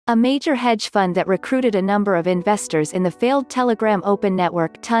A major hedge fund that recruited a number of investors in the failed Telegram Open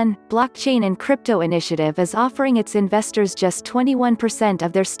Network (TON) blockchain and crypto initiative is offering its investors just 21%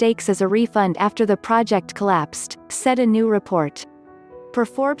 of their stakes as a refund after the project collapsed, said a new report. Per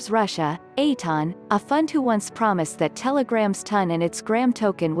Forbes Russia, TON, a fund who once promised that Telegram's TON and its Gram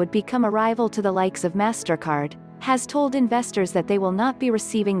token would become a rival to the likes of MasterCard, has told investors that they will not be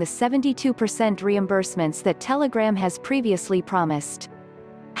receiving the 72% reimbursements that Telegram has previously promised.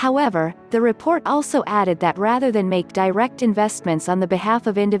 However, the report also added that rather than make direct investments on the behalf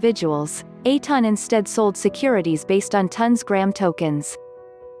of individuals, TON instead sold securities based on TON's Gram tokens.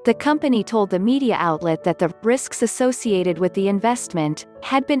 The company told the media outlet that the risks associated with the investment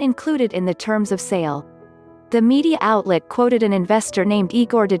had been included in the terms of sale. The media outlet quoted an investor named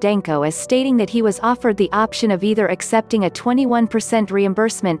Igor Didenko as stating that he was offered the option of either accepting a 21%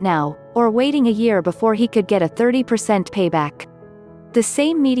 reimbursement now, or waiting a year before he could get a 30% payback. The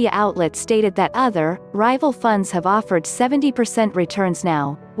same media outlet stated that other, rival funds have offered 70% returns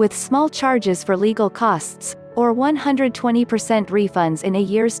now, with small charges for legal costs, or 120% refunds in a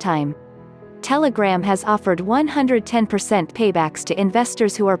year's time. Telegram has offered 110% paybacks to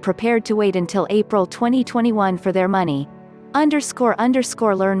investors who are prepared to wait until April 2021 for their money.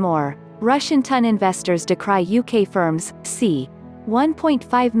 __learn more. Russian TON investors decry UK firms, c.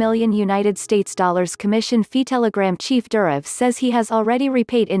 $1.5 million United States dollars commission fee. Telegram chief Durov says he has already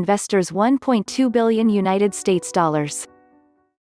repaid investors $1.2 billion United States dollars.